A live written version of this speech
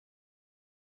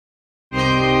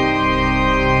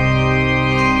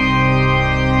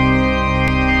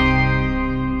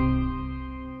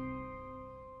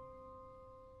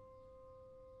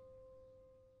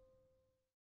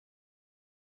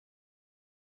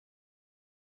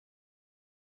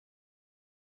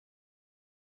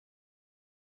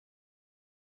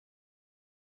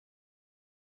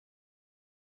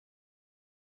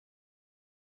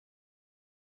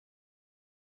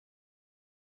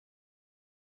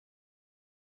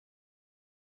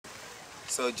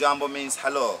So Jambo means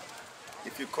hello.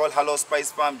 If you call Hello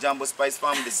Spice Farm, Jambo Spice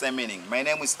Farm, the same meaning. My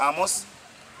name is Amos,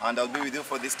 and I'll be with you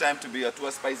for this time to be your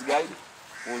tour spice guide.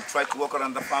 We'll try to walk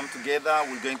around the farm together.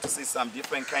 We're going to see some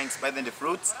different kinds of the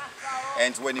fruits.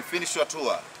 And when you finish your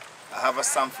tour, I have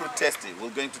some fruit tasting.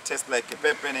 We're going to taste like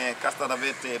pepene,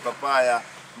 castaravete, papaya,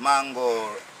 mango,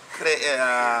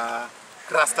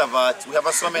 crastavat. We have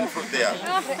so many fruit there,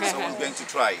 so we're going to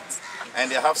try it. And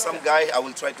I have some guy, I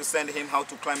will try to send him how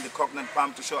to climb the coconut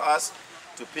palm to show us,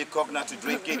 to pick coconut, to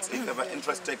drink it. If you have an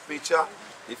interest, take picture.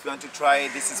 If you want to try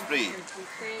it, this is free.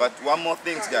 But one more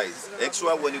thing, guys.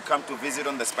 Actually, when you come to visit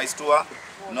on the spice tour,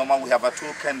 normally we have a two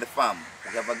kind of farm.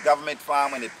 We have a government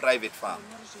farm and a private farm.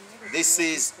 This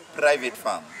is private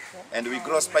farm. And we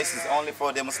grow spices only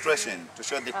for demonstration, to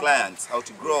show the clients how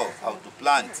to grow, how to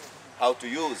plant, how to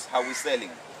use, how we're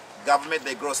selling. Government,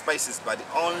 they grow spices, but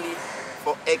only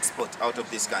for export out of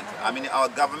this country. I mean, our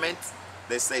government,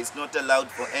 they say it's not allowed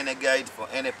for any guide, for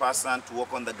any person to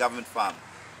work on the government farm.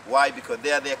 Why? Because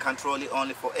they're controlling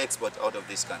only for export out of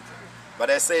this country.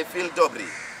 But I say, feel dobry.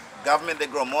 Government, they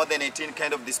grow more than 18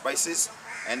 kind of these spices,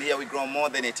 and here we grow more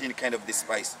than 18 kind of this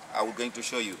spice. I will going to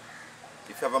show you.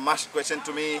 If you have a much question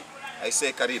to me, I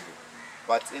say karibu.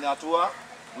 But in our tour,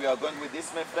 we are going with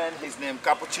this, my friend. His name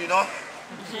Cappuccino.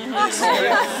 No,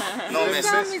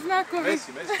 Messi.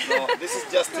 No, this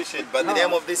is just t-shirt. But the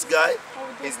name of this guy,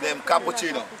 his name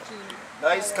Cappuccino.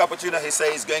 Guys, Cappuccino, he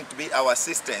says, is going to be our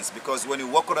assistance, because when you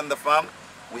walk around the farm,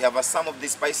 we have some of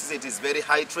these spices. It is very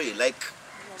high tree, like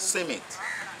cement.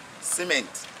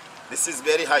 This is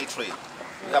very high tree.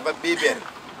 We have a biber.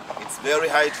 It's very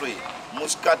high tree.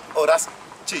 Muscat oras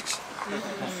chich.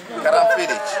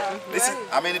 Carambola. This is,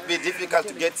 I mean, it'd be difficult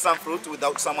to get some fruit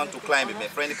without someone to climb it. My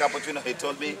friend Cappuccino, he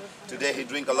told me today he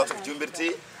drink a lot of jumbo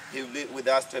tea. He will be with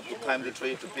us to climb the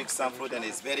tree to pick some fruit, and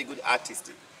he's very good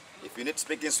artist. If you need to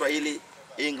speak in Swahili,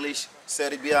 English,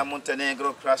 Serbia,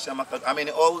 Montenegro, Croatia, I mean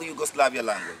all Yugoslavia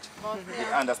language.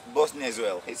 And Bosnia as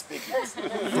well, he speaks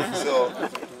it. So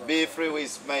be free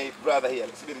with my brother here.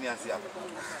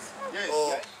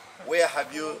 Or where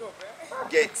have you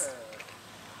get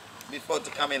before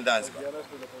to come in Zanzibar?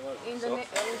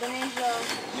 Indonesia,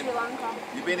 Sri Lanka.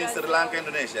 You've been in Sri Lanka,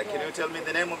 Indonesia. Can you tell me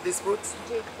the name of this fruit?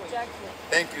 Jackfruit.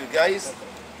 Thank you, guys.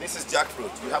 This is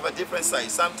jackfruit. We have a different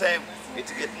size. Sometimes it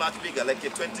gets much bigger, like a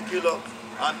 20 kilo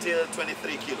until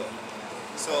 23 kilo.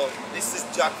 So this is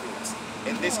jackfruit.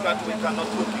 In this country, we cannot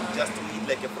cook it, just to eat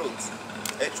like a fruit.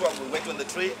 Actually, we wait on the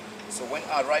tree. So when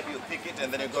I arrive, you pick it,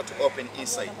 and then you go to open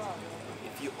inside.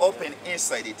 If you open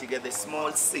inside it, you get the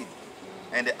small seed.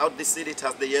 And out the seed, it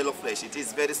has the yellow flesh. It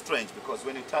is very strange, because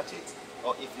when you touch it,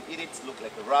 or if you eat it, it looks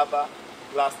like a rubber,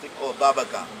 plastic, or bubble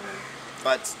gum.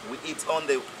 But we eat on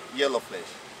the yellow flesh.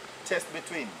 Test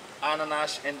between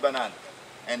ananas and banana.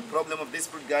 And problem of this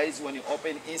fruit, guys, when you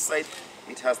open inside,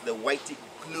 it has the whitey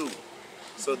glue.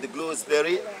 So the glue is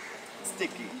very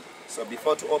sticky. So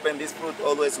before to open this fruit,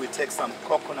 always we take some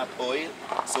coconut oil.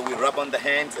 So we rub on the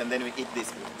hands, and then we eat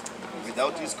this fruit.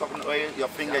 Without this coconut oil, your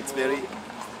finger is very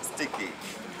sticky.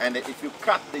 And if you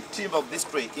cut the tip of this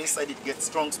tree, inside it gets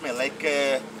strong smell, like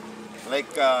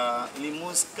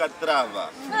limusca trava.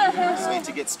 So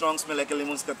it gets strong smell like a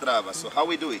limusca trava. So how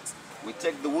we do it? We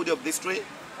take the wood of this tree,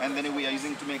 and then we are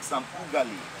using to make some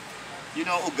ugali. You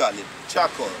know ugali,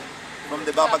 charcoal from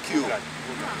the barbecue.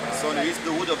 So we use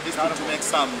the wood of this tree to make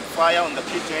some fire on the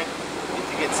kitchen.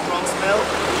 It gets strong smell,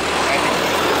 and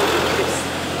it keeps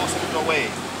mosquito away.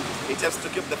 It helps to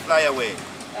keep the fly away.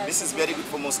 This is very good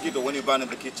for mosquito when you burn in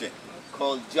the kitchen.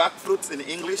 Called jackfruit in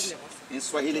English, in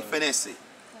Swahili fenesi.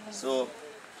 So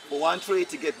for one tree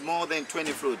to get more than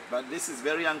 20 fruit, but this is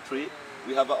very young tree.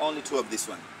 We have only 2 of this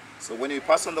one. So when we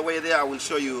pass on the way there, I will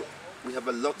show you, we have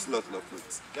a lot of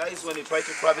fruits. Guys, when you try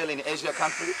to travel in Asia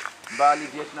country, Bali,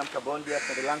 Vietnam, Cambodia,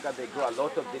 Sri Lanka, they grow a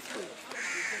lot of this fruit.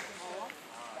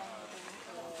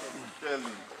 Tell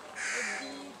me.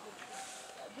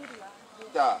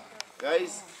 Yeah.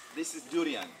 Guys, this is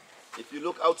durian. If you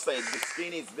look outside, the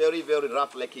skin is very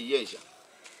rough like a yeja.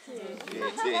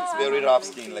 It's very rough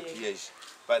skin like yeja.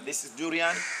 But this is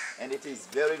durian, and it is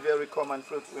very common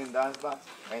fruit in Zanzibar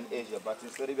and Asia. But in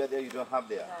Serbia there, you don't have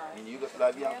there. In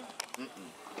Yugoslavia,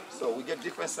 So we get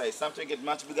different size. Sometimes get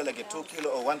much bigger, like a 2 kilo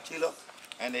or 1 kilo.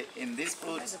 And in this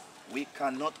fruit, we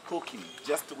cannot cook him.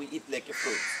 Just we eat like a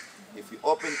fruit. If you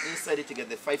open inside it, you get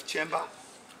the 5 chamber.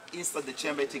 Inside the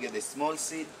chamber, you get the small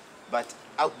seed. But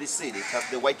out the seed, it has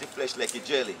the white flesh like a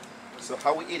jelly. So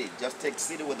how we eat it? Just take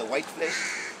seed with the white flesh,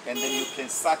 and then you can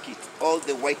suck it, all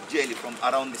the white jelly from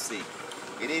around the seed.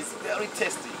 It is very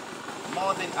tasty.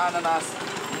 More than ananas,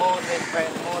 more than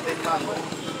mango.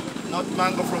 Not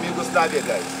mango from Yugoslavia,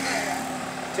 guys.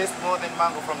 taste more than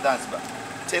mango from Zanzibar,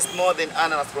 taste more than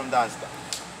ananas from Zanzibar.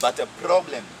 But the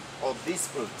problem of this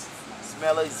fruit,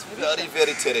 smell is very,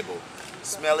 very terrible.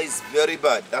 Smell is very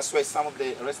bad. That's why some of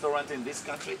the restaurants in this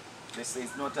country, they say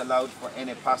it's not allowed for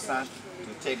any person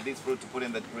to take this fruit to put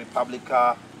in the Republic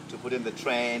car, to put in the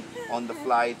train, on the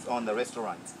flights, on the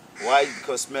restaurants. Why?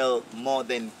 Because smell more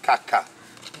than caca.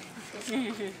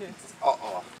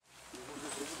 Uh-oh.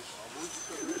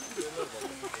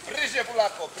 Bryzie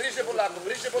Polako, bryzie Polako,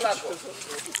 bryzie Polako.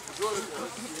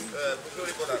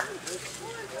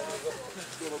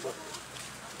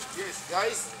 Yes,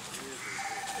 guys.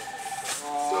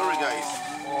 Sorry, guys.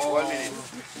 1 minute.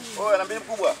 Oh, and I'm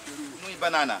kubwa.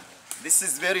 Banana. This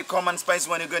is very common spice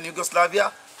when you go in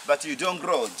Yugoslavia, but you don't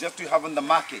grow. Just to have on the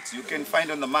market. You can find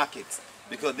on the market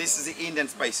because this is the Indian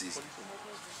spices.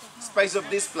 Spice of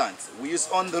this plant we use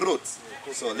on the roots.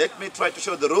 So let me try to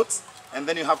show the roots, and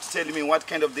then you have to tell me what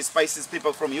kind of the spices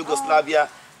people from Yugoslavia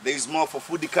they use more for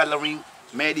food coloring,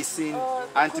 medicine,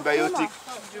 antibiotic,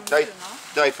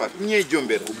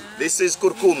 this is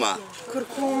curcuma.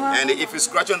 And if you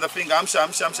scratch on the finger,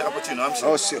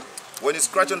 oh, sure. When you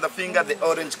scratch on the finger, the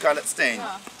orange colored stain.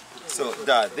 So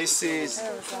this is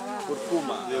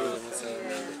curcuma.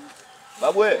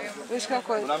 Babue, Viš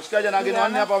kako je? unamshikaje na geni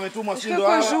hapa wametumwa Viš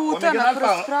kako je žuta,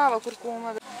 naprosto prava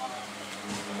kurkuma.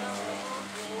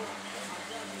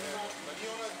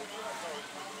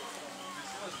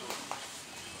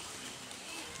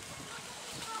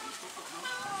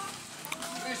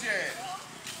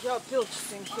 Ja,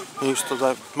 pilčim hit. Isto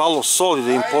da malo soli,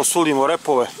 da im posolimo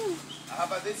repove.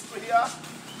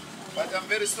 But I'm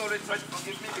very sorry, try to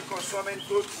forgive me because so many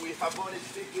fruit we have already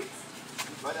picked it.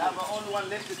 But I have only one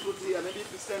left fruit here. Maybe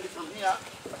if you stand it from here,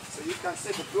 so you can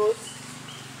see the fruits.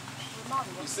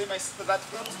 You see my sister, that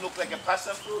fruit look like a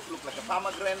passion fruit, look like a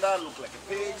pomegranate, look like a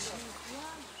peach,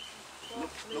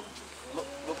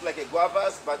 look like a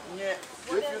guavas. But yeah,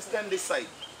 if you stand this side,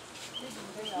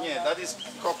 yeah, that is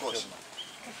cockroach.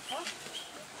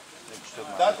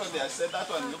 That one there, I said that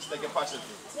one looks like a passion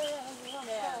fruit.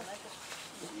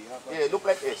 Yeah, look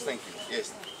like yes, thank you.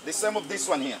 Yes, the same of this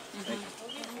one here.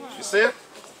 You see?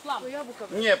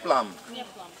 Nije plum.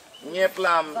 Nije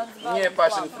plum, nije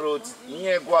passion fruit,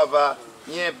 nije guava,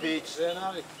 nije peach,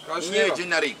 nije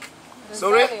generic.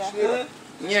 Sorry?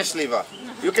 Nije šljiva.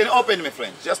 You can open, my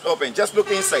friend. Just open. Just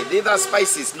look inside. These are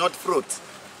spices, not fruit.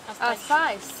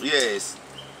 Spice? Yes.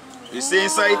 You see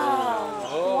inside?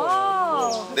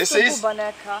 Wow. This is?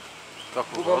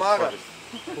 Bubamara.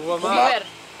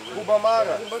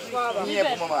 Bubamara. Nije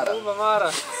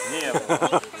bubamara.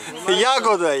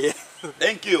 Jagoda je.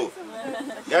 Thank you.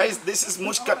 Guys, this is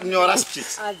muscat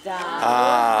orastich.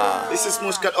 This is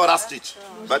muscat orastich.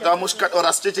 But our muscat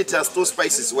orastich, it has two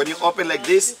spices. When you open like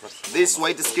this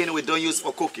white skin we don't use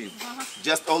for cooking.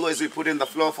 Just always we put in the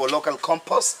floor for local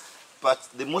compost. But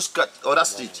the muscat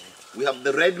orastich, we have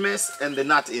the red maize and the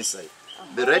nut inside.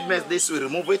 The red maize, this we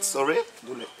remove it, sorry.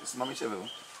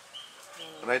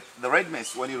 Right, the red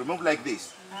maize, when you remove like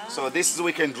this. So this is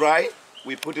we can dry,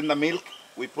 we put in the milk,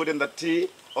 we put in the tea,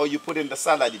 or you put in the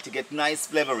salad to get nice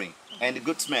flavoring and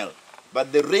good smell.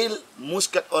 But the real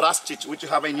muscat orastich, which you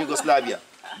have in Yugoslavia,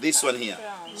 this one here.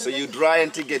 So you dry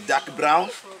until get dark brown.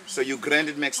 So you grind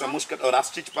it, make some muscat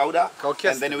orastich powder,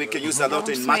 and then we can use a lot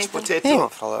in mashed potato,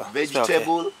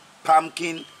 vegetable,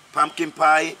 pumpkin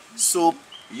pie, soup,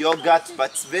 yogurt,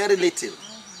 but very little.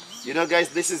 You know, guys,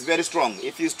 this is very strong.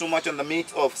 If you use too much on the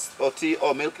meat or tea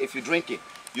or milk, if you drink it,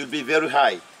 you'll be very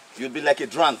high. You'll be like a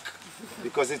drunk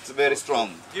because it's very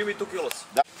strong. Give me 2 kilos.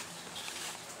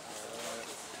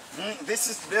 This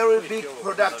is very big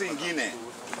product in Guinea.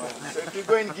 So if you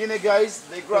go in Guinea, guys,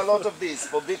 they grow a lot of this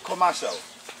for big commercial.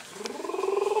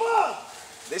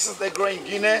 This is they grow in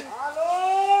Guinea,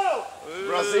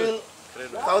 Brazil,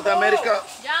 South America.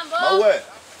 Jambo!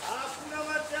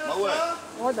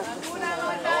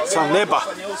 Sa neba.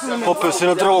 Popeo se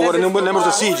na drvo gore, ne može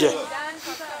da siđe.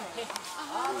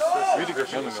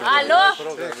 Alo?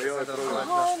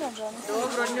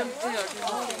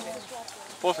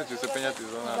 Poslije ću se penjati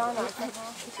za nas.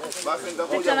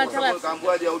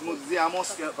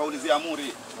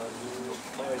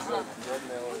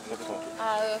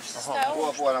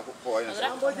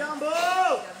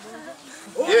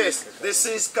 Yes, this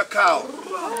is cacao.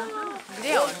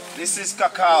 This is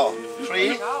cacao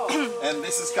tree and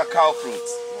this is cacao fruit.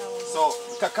 So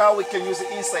cacao we can use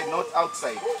it inside, not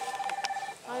outside.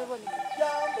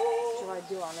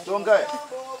 Tonga.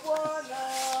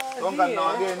 Tonga no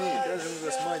ageni.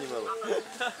 Da smanji malo.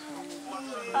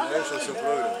 Nešto se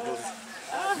program.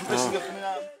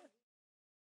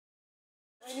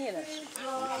 Nije naš.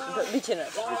 Biće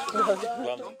naš.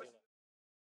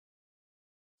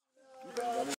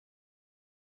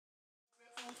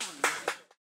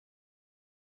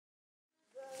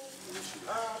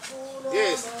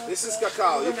 Yes, this is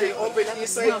cacao. You can open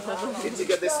inside and you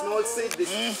get the small seed. This.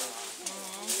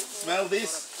 Smell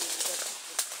this.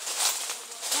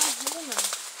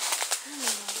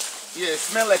 Yeah,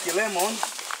 smell like a lemon.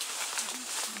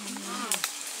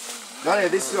 Daniel,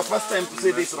 this is your first time to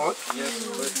see this rod? Yes,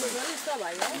 first time.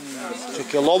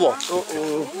 Čekaj, je li ovo?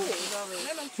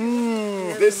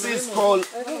 This is called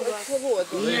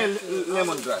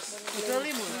lemongrass.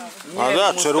 A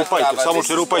da, čerupajte, samo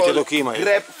čerupajte dok ima.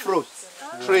 Grapefruit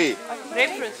tree.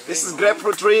 Grapefruit. This is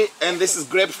grapefruit tree and this is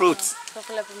grapefruit.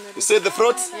 You see the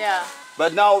fruit? Yeah.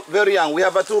 But now very young. We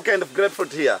have two kind of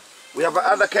grapefruit here. We have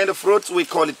another kind of fruit, we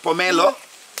call it pomelo.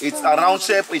 It's a round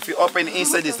shape. If you open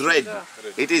inside, it's red.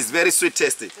 It is very sweet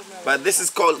tasty. But this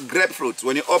is called grapefruit.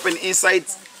 When you open inside,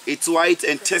 it's white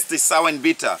and tasty, sour and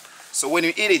bitter. So when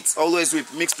you eat it, always we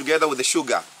mix together with the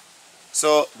sugar.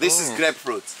 So this is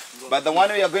grapefruit. But the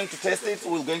one we are going to taste it,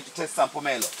 we're going to taste some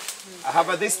pomelo. I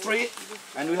have this tree,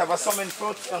 and we have so many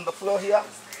fruits on the floor here.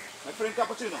 My friend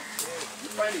cappuccino, you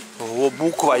find it? Ovo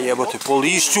bukva jebote, po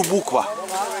lišću bukva.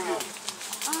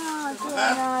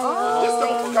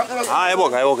 A, evo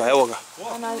ga, evo ga, evo ga.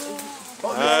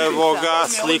 Evo ga,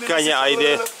 slikanje,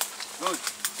 ajde.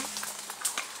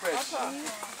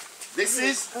 This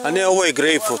is A ne, ovo je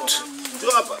grapefruit.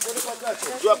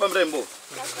 Juapam Rainbow.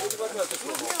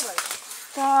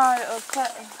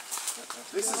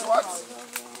 This is what?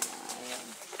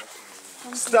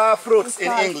 Star fruits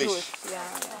in English.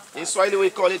 In Swahili we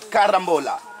call it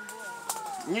carambola.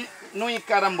 Nui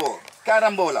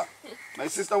carambola. My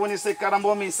sister, when you say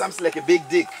carambola, means something like a big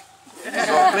dick.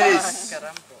 So please,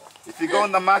 if you go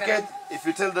on the market, if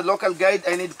you tell the local guide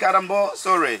I need carambola,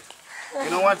 sorry. You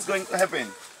know what's going to happen?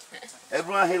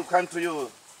 Everyone will come to you,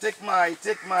 take my,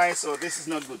 so this is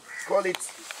not good. Call it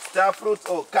star fruit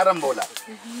or carambola.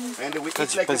 And we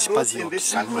eat like a fruit in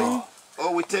this country.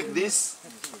 Or we take this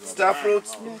star fruit,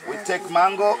 we take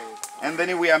mango, and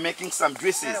then we are making some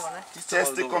juices.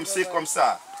 Tasty comme ci, comme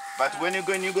ça. But when you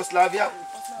go in Yugoslavia,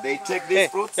 they take these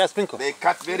fruits, they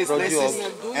cut various places,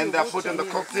 and they put in the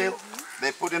cocktail,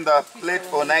 they put in the plate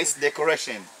for nice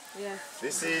decoration.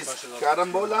 This is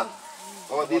carambola,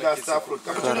 or these are star fruit.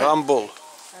 Karambol.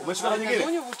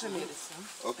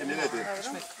 Okay, very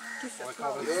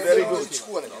good.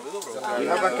 We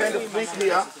have a kind of drink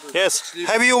here. Yes.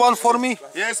 Have you one for me?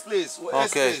 Yes, please.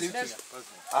 Okay. Yes, please.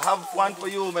 I have one for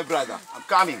you, my brother. I'm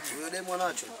coming.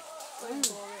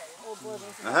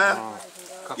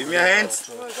 Give me a hand.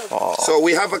 So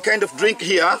we have a kind of drink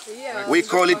here. We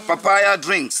call it papaya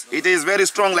drinks. It is very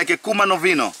strong, like a Kumano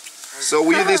vino. So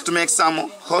we use this to make some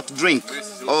hot drink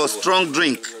or strong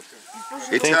drink.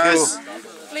 It has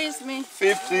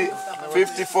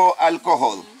 54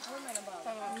 alcohol.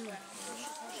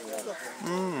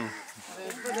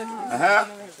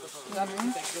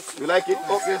 You like it?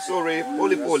 Okay, sorry.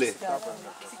 Poli.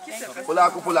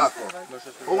 Polako.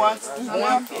 Who wants?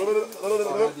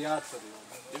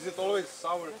 Is it always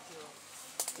sour?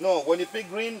 No, when you pick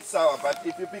green, sour. But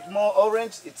if you pick more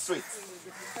orange, it's sweet.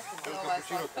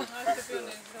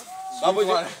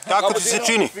 Kako ti se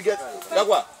čini?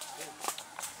 Gagwa.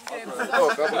 Oh,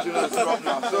 cappuccino is wrong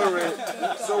now. Sorry.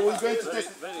 So we're going to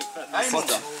taste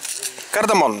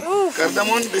Cardamom.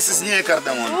 cardamom. This is near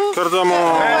cardamom.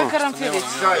 Cardamom. Karamfilić.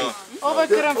 Try. Ovo je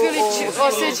karamfilić,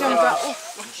 osjećam ga.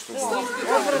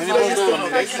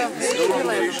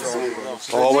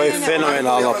 Ovo je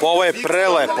fenomenalno, ovo je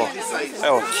prelepo.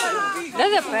 Evo.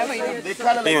 Da, pa evo ide. They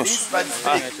color like this, but it's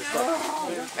big.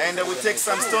 And we take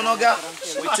some stonoga,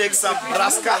 we take some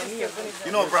braska.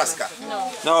 You know braska?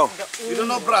 No. You don't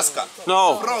know braska?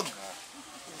 No. Frog.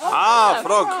 A,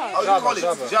 frog. How do you call it?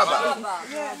 Jaba.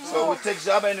 So we take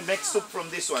jaba and make soup from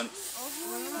this one.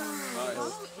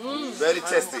 Very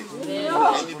tasty.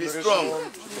 And it be strong.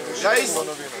 Guys,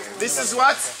 this is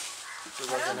what?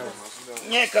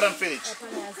 Nije karamfilić.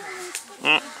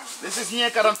 This is nije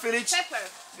karamfilić.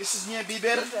 This is nije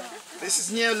biber. This is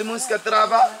nije limunska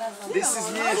trava. This is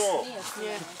nije...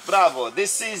 Bravo.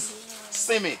 This is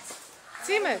cimet.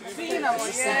 Cimet.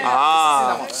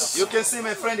 A. You can see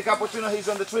my friend Cappuccino, he's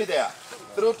on the tree there.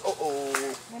 Fruit,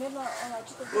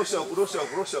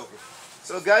 Roshok.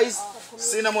 So guys,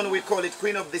 cinnamon we call it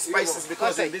queen of the spices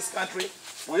because in this country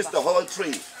we use the whole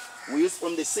tree. We use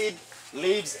from the seed,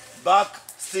 leaves, bark,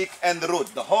 stick and the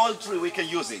root. The whole tree we can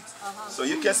use it. So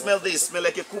you can smell this, smell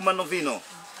like a Kumano vino.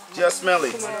 Just smell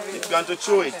it. If you want to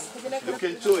chew it, you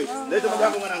can chew it. Let them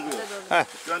have one angle.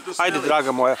 Ajde,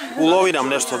 draga moja, ulovi nam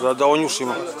nešto da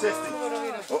onjušimo.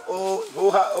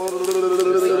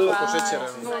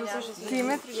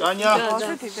 Shanja.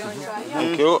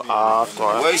 Thank you. A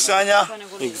to je Where is Shanja?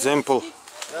 example.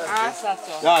 A, sad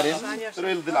to. Darin,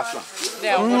 thrill the last one.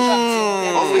 Ne,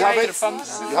 obožavam Oh, we have it?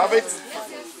 You have it?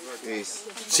 Yes.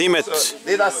 Cimet. So,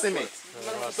 these are cement.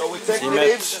 So we take the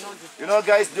leaves. You know,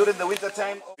 guys, during the winter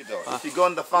time, if you go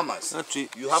on the farmers, Znači,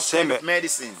 you have kind of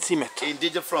medicine cimet.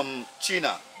 indigenous from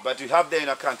China, but you have there in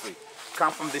our country,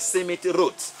 come from the cement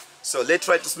roots. So let's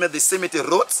try to smell the cement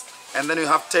roots, and then you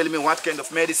have to tell me what kind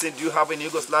of medicine do you have in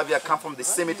Yugoslavia come from the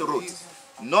cement roots.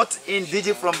 Not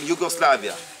indigenous from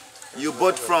Yugoslavia. You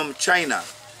bought from China,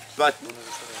 but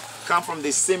come from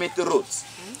the cement roots.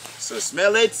 So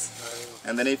smell it,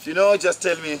 and then if you know, just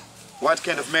tell me what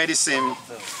kind of medicine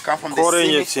come from the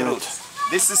cement roots.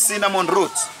 This is cinnamon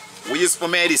root we use for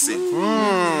medicine.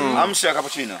 Amša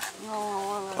cappuccino.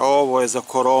 Ovo je za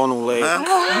koronu lek.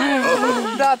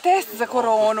 Da, test za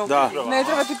koronu. Da. Ne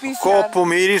treba ti PCR. Ko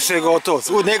pomiriše, gotovo.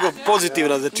 Nego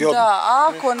pozitivna, znači odmah. Da,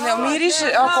 ako ne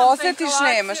miriše, ako osjetiš,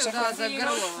 nemaš. Da, za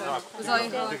grlo.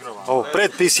 Ovo,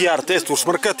 pred PCR test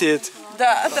ušmrkati.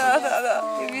 Da.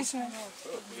 I više ne.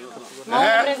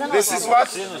 This is what?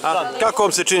 A kako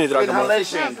vam se čini, draga moja?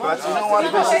 Inhalation. But you know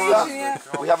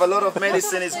what? We have a lot of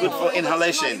medicine is good for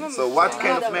inhalation. So what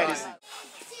kind of medicine?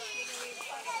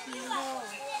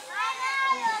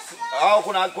 Au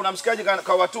kuna mshikaji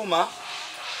kawatuma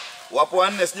wapo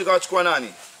wanne, sijui kawachukua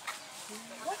nani.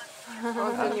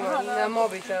 Na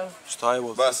mobitel. Šta je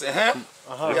ovo? Bas,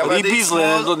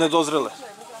 Ribizle nedozrele.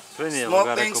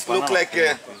 small things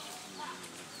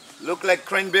look like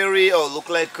cranberry or look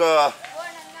like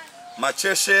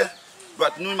macheshe,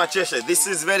 but no macheshe. This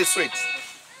is very sweet,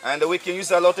 and we can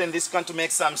use a lot in this country to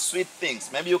make some sweet things.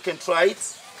 Maybe you can try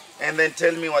it and then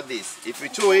tell me what this. If you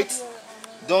chew it,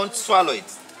 don't swallow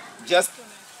it. Just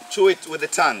chew it with the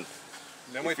tongue.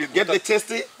 If you get the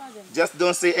tasty, just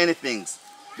don't say anything,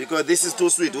 because this is too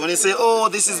sweet. When you say, oh,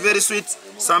 this is very sweet,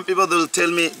 some people will tell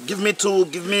me, give me 2,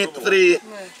 give me 3.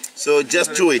 So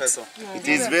just chew it. It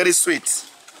is very sweet.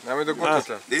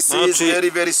 This is very,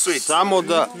 very sweet. Samo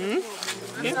da...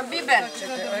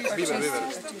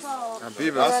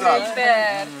 Biber.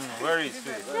 Very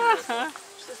sweet.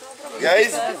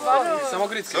 Guys,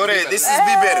 sorry, this is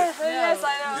biber.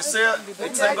 You see,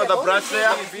 it's got the branch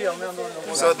there.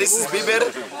 So this is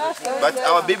biber, but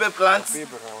our biber plants,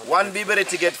 one biber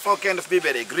to get 4 kinds of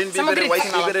biber: green biber,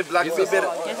 white biber, black biber,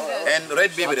 and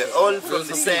red biber, all from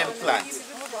the same plant.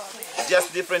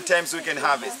 Just different times we can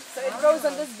harvest. So it grows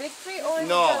on this big tree, or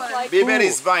No, like biber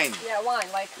is vine. yeah,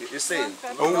 wine, like You see.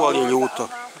 Ovo je ljuto.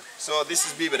 So this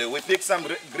is biber. We pick some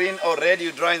green or red,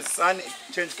 you dry in the sun, it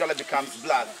change color, becomes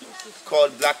black,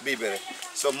 called black biber.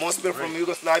 So most people from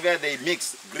Yugoslavia, they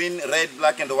mix green, red,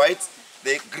 black and white.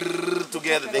 They grrr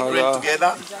together, they grind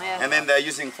together, and then they're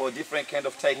using for different kind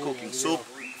of Thai cooking. Soup,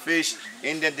 fish,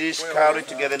 Indian dish, curry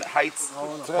together, heights,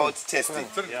 hot, tasty.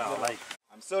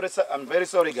 I'm sorry, I'm very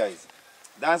sorry guys.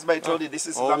 Zanzibar, I told you this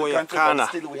is Islamic country, but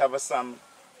still we have some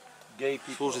gay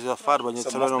people. Služi za farbanje So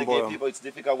most crvenom of the gay bojom. people, it's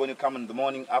difficult when you come in the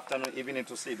morning, afternoon, evening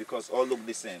to see, because all look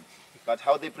the same. But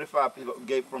how they prefer people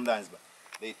gay from Zanzibar?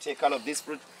 They take all of this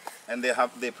fruit and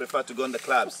they prefer to go in the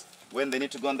clubs. When they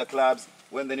need to go in the clubs,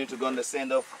 when they need to go on the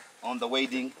send-off, on the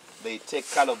wedding, they take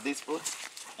all of this fruit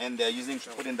and they're using to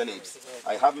put in the lips.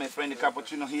 I have my friend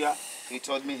Cappuccino here. He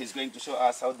told me he's going to show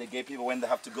us how the gay people, when they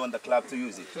have to go in the club, to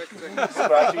use it.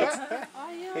 Scratch it.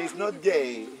 He's not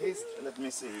gay. He's, let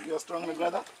me see. You're strong, my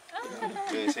brother?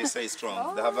 Yes, he says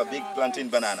strong. They have a big plantain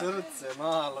banana.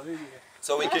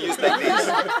 So we can use like this.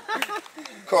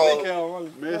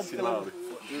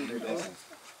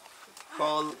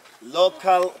 Called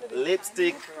local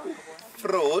lipstick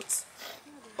fruit,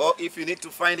 or if you need to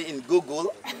find it in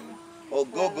Google,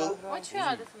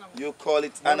 you call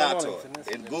it anato.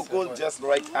 In Google, just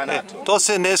write anato. To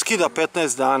se ne skida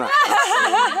 15 dana.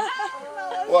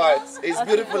 What? It's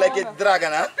beautiful like a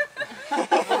dragon, huh?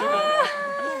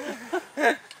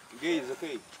 Gay is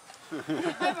okay.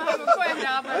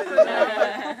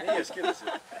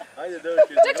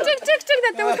 Ček,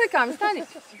 da te uslikam, stani.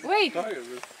 Wait.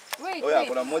 Oh yeah,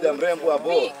 kuna mmoja mrembo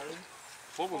hapo.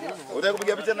 Unataka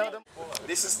kupiga picha na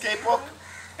This is K-pop,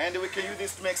 and we can use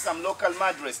this to make some local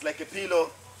mattress like a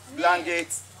pillow,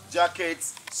 blankets,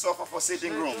 jackets, sofa for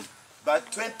sitting room.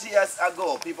 But 20 years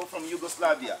ago, people from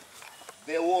Yugoslavia,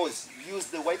 they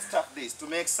used the white stuff this to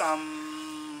make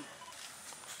some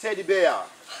teddy bear.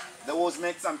 They was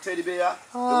make some teddy bear.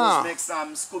 They was make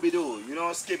some Scooby-Doo. You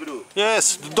know Scooby-Doo?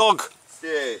 Yes, the dog.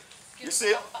 Yeah. You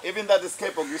see, even that is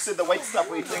K-pop. You see the white stuff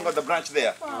we think of the branch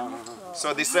there.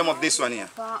 So the same of this one here.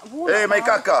 Hey, my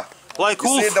kaka. Like You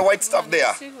wolf. see the white stuff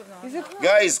there?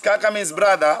 Guys, kaka means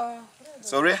brother.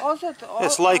 Sorry?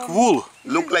 It's like wool.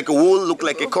 Look like a wool, look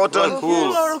like a cotton.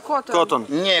 Wool. Or cotton? Cotton.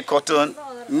 Nye cotton,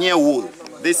 nye wool.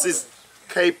 This is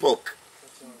kapok.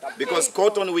 Because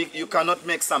cotton, you cannot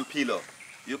make some pillow.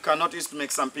 You cannot use to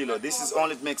make some pillow. This is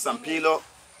only to make some pillow,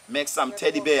 make some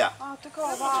teddy bear.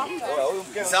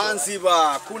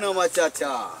 Zanzibar, kuna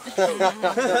matata.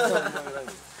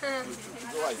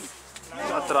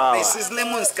 This is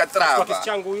lemons catrava.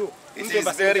 It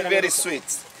is very, very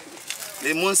sweet.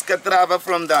 Lemons catrava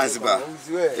from Zanzibar.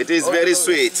 It is very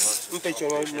sweet.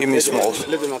 Give me small.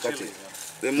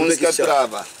 Lemons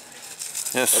catrava.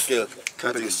 Yes. Okay,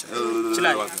 cut it.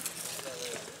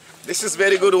 This is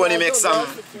very good when you make some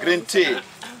green tea.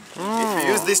 If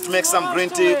you use this to make some green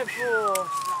tea, it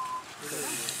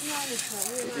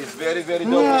is very, very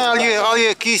dope. Ali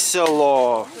je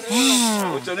kiselo.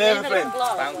 What's your name, friend?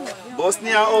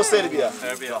 Bosnia or Serbia?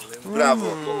 Serbia.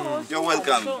 Bravo. You're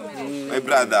welcome, my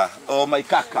brother. Or my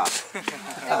kaka.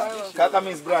 Kaka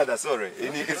means brother, sorry.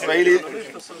 In Israeli,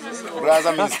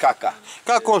 brother means kaka.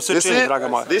 Kako vam se You čini, see, draga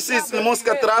moja? this is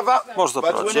muska trava, Možda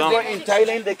but when proći, you ja? go in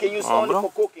Thailand, they can use only Dobro.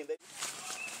 for cooking.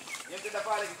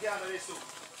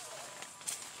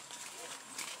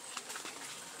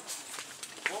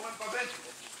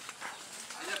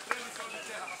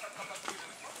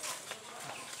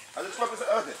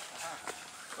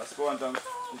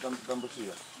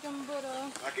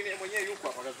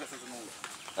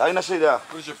 Haina shida.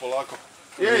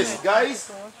 Yes,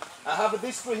 guys, I have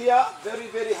this tree here, very,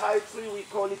 very high tree. We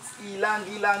call it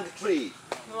ylang tree.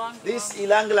 This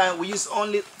ylang we use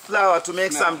only flour to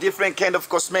make some different kind of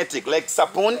cosmetic, like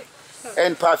sapun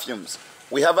and perfumes.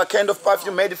 We have a kind of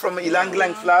perfume made from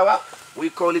ylang flour. We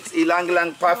call it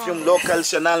ylang perfume, local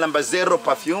Chanel No. 0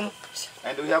 perfume.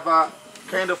 And we have a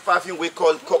kind of perfume we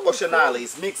call Coco Chanel.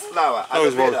 It's mixed flour,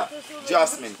 aloe vera,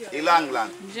 jasmine, ylang,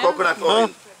 coconut oil.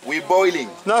 We boiling.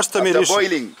 After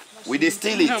boiling, we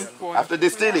distill it. After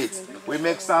distill it, we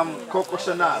make some Coco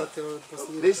Chanel.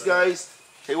 These guys,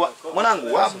 hey,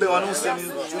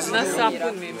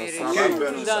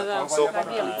 so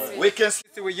we can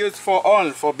We use for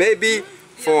all, for baby,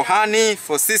 for honey,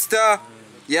 for sister,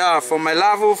 yeah, for my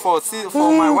love, for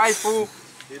my wife.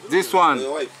 This one.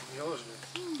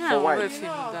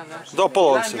 Do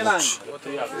polovice znači.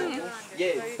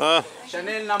 Yes.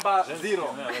 Chanel No.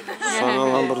 0. Chanel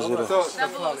No. 0. So,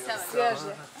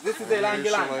 this is the ylang.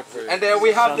 And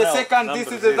we have the second, this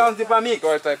is the Zanzibar mix.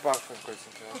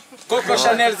 Coco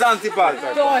Chanel Zanzibar.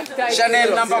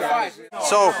 Chanel No. 5.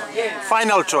 So,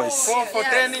 final choice. For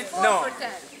tennis? No.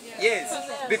 Yes,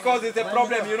 because it's a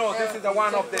problem, you know, this is the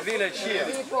one of the village here.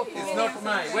 It's not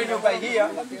mine. When you buy here,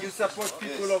 you support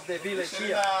people of the village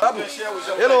here.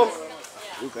 hello.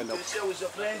 You can share with your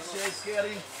friends, share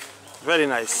caring. Very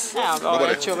nice.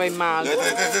 Ovo će ovaj mali.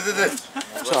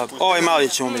 Sad, ovaj mali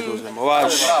ćemo mi da uzmemo,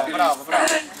 vaš. Bravo.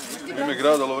 Ime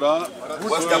grada Lovrana.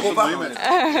 What's the Cuba? You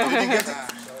didn't get it?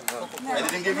 I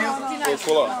didn't give you?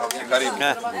 Kola. Karim.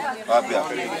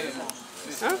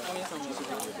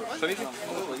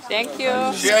 Thank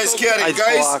you. Share is caring,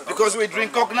 guys. Because we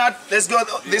drink coconut, let's go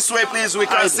this way, please. We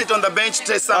can sit on the bench,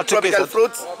 taste some tropical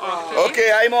fruits.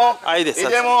 Okay, ajmo. Ajde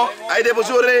sad. Idemo. Ajde,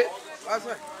 bužure.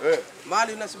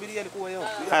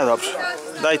 Ajde, dobro.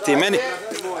 Daj ti meni.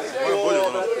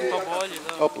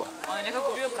 Opla.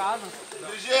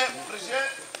 Brže.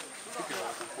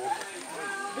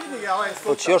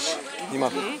 Hoće još?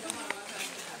 Ima.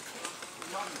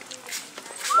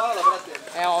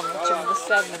 Evo, ovdje ćemo da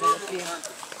sednemo da pijemo.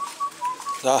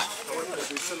 Da.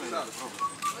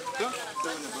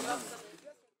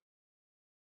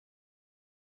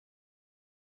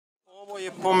 Ovo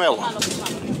je pomelo.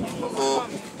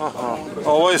 Aha.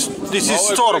 Ovo je, this is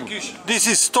storm. This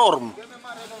is storm.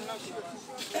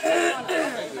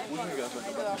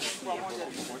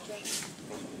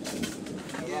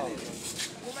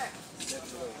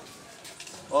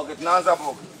 Okay, naanza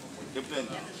hapo. Kipeni.